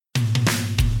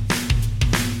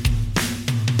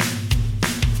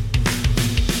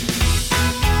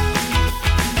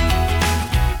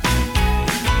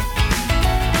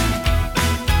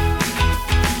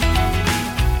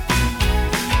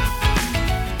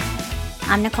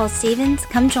I'm Nicole Stevens.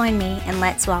 Come join me and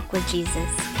let's walk with Jesus.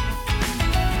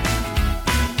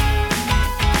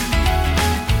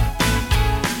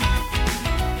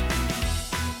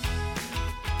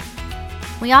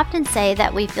 We often say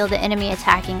that we feel the enemy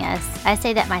attacking us. I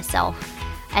say that myself.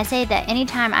 I say that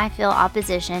anytime I feel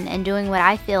opposition in doing what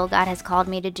I feel God has called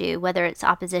me to do, whether it's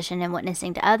opposition in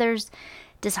witnessing to others,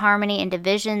 disharmony and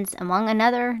divisions among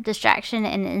another, distraction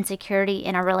and insecurity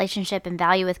in our relationship and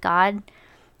value with God,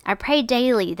 I pray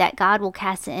daily that God will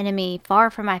cast the enemy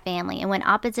far from my family. And when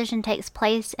opposition takes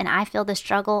place and I feel the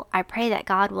struggle, I pray that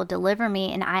God will deliver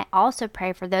me. And I also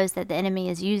pray for those that the enemy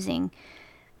is using.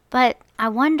 But I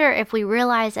wonder if we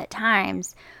realize at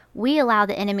times we allow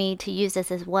the enemy to use us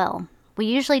as well. We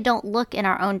usually don't look in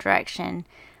our own direction.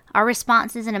 Our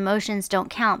responses and emotions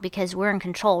don't count because we're in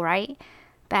control, right?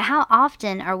 But how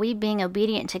often are we being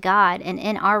obedient to God, and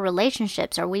in our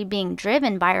relationships are we being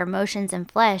driven by our emotions and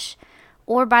flesh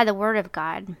or by the Word of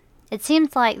God? It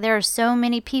seems like there are so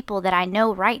many people that I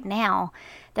know right now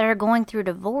that are going through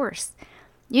divorce.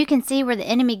 You can see where the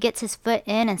enemy gets his foot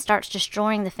in and starts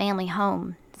destroying the family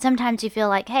home. Sometimes you feel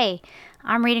like, hey,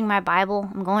 I'm reading my Bible,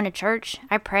 I'm going to church,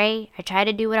 I pray, I try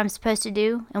to do what I'm supposed to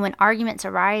do, and when arguments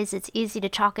arise, it's easy to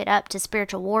chalk it up to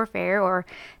spiritual warfare or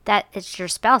that it's your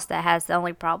spouse that has the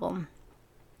only problem.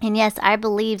 And yes, I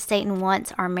believe Satan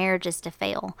wants our marriages to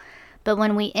fail, but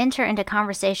when we enter into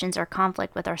conversations or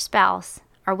conflict with our spouse,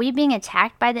 are we being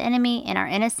attacked by the enemy and are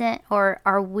innocent, or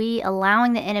are we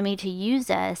allowing the enemy to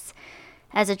use us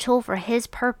as a tool for his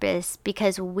purpose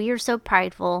because we're so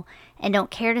prideful and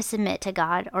don't care to submit to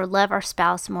God or love our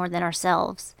spouse more than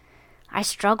ourselves? I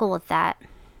struggle with that.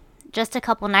 Just a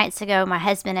couple nights ago, my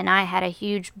husband and I had a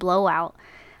huge blowout.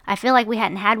 I feel like we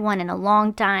hadn't had one in a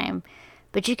long time,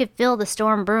 but you could feel the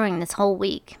storm brewing this whole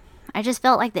week. I just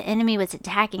felt like the enemy was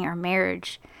attacking our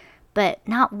marriage. But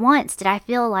not once did I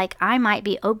feel like I might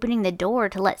be opening the door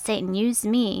to let Satan use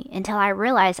me until I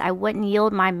realized I wouldn't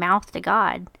yield my mouth to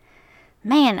God.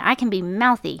 Man, I can be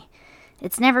mouthy.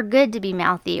 It's never good to be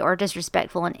mouthy or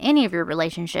disrespectful in any of your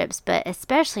relationships, but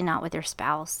especially not with your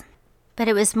spouse. But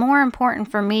it was more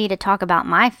important for me to talk about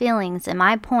my feelings and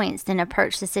my points than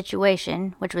approach the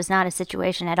situation, which was not a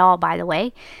situation at all, by the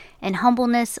way, in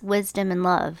humbleness, wisdom, and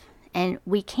love. And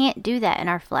we can't do that in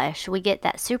our flesh. We get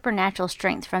that supernatural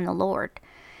strength from the Lord.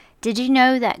 Did you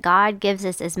know that God gives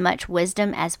us as much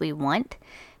wisdom as we want?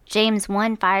 James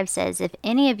 1:5 says, if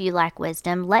any of you lack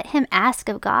wisdom, let him ask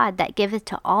of God that giveth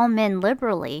to all men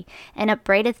liberally, and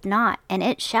upbraideth not, and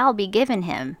it shall be given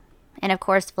him. And of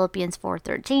course, Philippians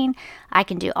 4:13, I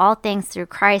can do all things through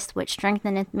Christ, which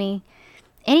strengtheneth me.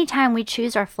 Anytime we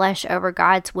choose our flesh over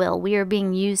God's will, we are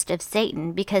being used of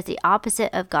Satan, because the opposite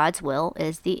of God's will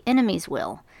is the enemy's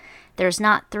will. There's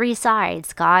not three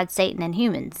sides, God, Satan, and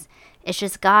humans. It's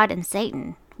just God and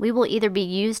Satan. We will either be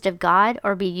used of God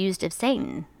or be used of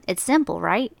Satan. It's simple,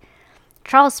 right?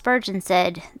 Charles Spurgeon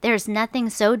said, there's nothing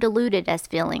so diluted as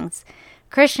feelings.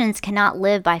 Christians cannot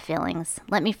live by feelings.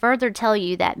 Let me further tell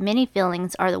you that many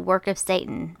feelings are the work of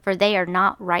Satan, for they are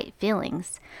not right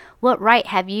feelings. What right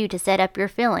have you to set up your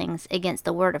feelings against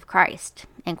the word of Christ?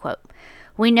 End quote.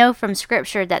 We know from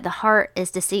Scripture that the heart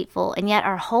is deceitful, and yet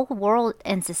our whole world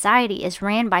and society is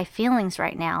ran by feelings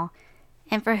right now.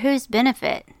 And for whose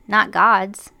benefit? Not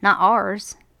God's, not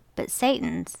ours, but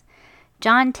Satan's.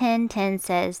 John 10:10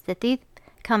 says, the thief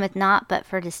cometh not but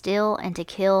for to steal and to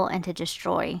kill and to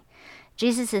destroy.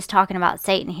 Jesus is talking about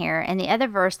Satan here, and the other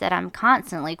verse that I'm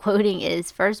constantly quoting is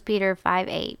 1 Peter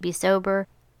 5:8. Be sober,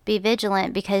 be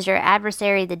vigilant, because your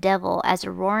adversary the devil, as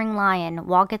a roaring lion,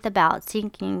 walketh about,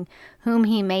 seeking whom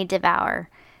he may devour.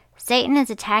 Satan is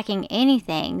attacking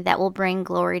anything that will bring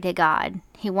glory to God.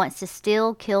 He wants to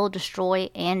steal, kill,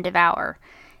 destroy, and devour.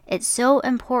 It's so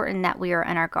important that we are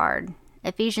on our guard.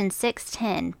 Ephesians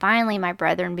 6:10, finally, my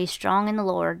brethren, be strong in the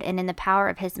Lord and in the power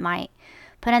of his might.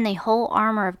 Put on the whole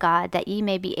armor of God, that ye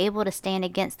may be able to stand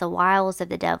against the wiles of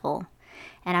the devil.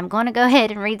 And I'm going to go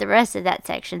ahead and read the rest of that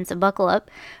section, so buckle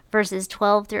up, verses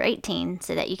 12 through 18,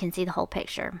 so that you can see the whole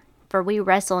picture. For we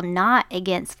wrestle not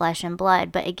against flesh and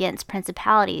blood, but against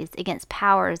principalities, against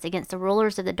powers, against the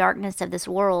rulers of the darkness of this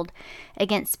world,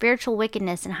 against spiritual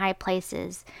wickedness in high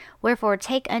places. Wherefore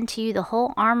take unto you the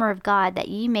whole armor of God, that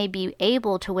ye may be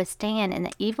able to withstand in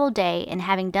the evil day, and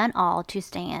having done all, to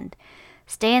stand.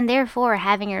 Stand therefore,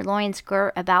 having your loins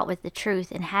girt about with the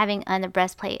truth, and having on the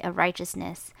breastplate of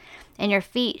righteousness, and your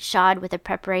feet shod with the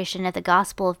preparation of the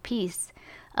gospel of peace.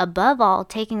 Above all,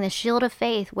 taking the shield of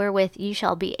faith, wherewith you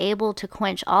shall be able to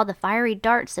quench all the fiery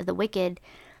darts of the wicked,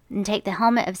 and take the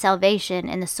helmet of salvation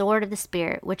and the sword of the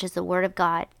Spirit, which is the word of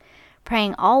God,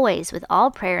 praying always with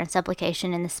all prayer and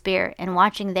supplication in the Spirit, and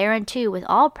watching thereunto with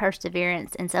all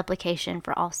perseverance and supplication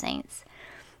for all saints.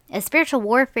 A spiritual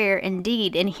warfare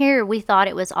indeed, and here we thought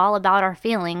it was all about our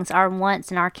feelings, our wants,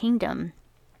 and our kingdom.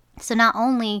 So not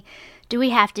only do we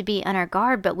have to be on our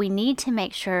guard, but we need to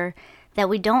make sure that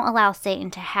we don't allow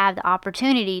Satan to have the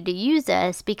opportunity to use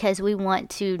us because we want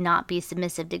to not be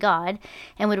submissive to God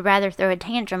and would rather throw a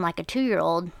tantrum like a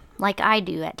 2-year-old, like I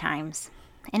do at times.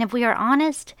 And if we are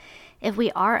honest, if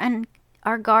we are on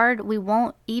our guard, we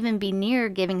won't even be near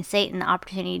giving Satan the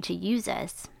opportunity to use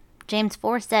us. James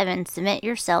 4:7, submit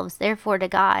yourselves therefore to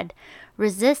God.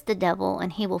 Resist the devil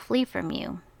and he will flee from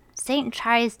you. Satan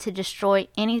tries to destroy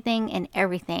anything and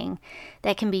everything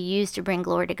that can be used to bring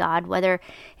glory to God, whether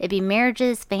it be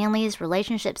marriages, families,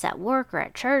 relationships at work or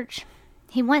at church.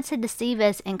 He wants to deceive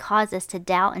us and cause us to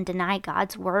doubt and deny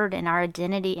God's word and our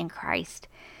identity in Christ.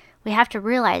 We have to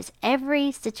realize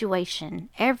every situation,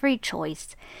 every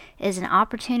choice is an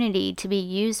opportunity to be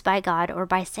used by God or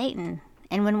by Satan.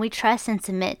 And when we trust and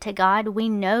submit to God, we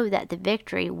know that the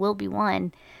victory will be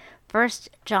won. 1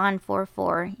 John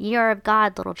 4:4, ye are of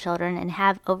God, little children, and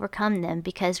have overcome them,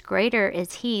 because greater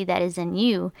is he that is in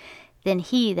you than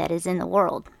he that is in the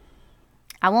world.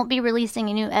 I won't be releasing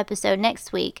a new episode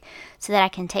next week so that I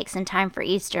can take some time for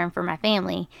Easter and for my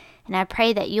family. And I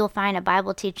pray that you'll find a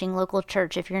Bible teaching local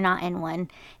church if you're not in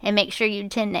one, and make sure you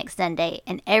attend next Sunday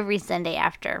and every Sunday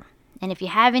after. And if you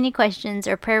have any questions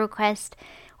or prayer requests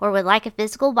or would like a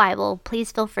physical Bible,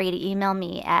 please feel free to email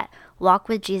me at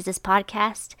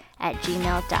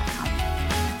walkwithjesuspodcast@gmail.com.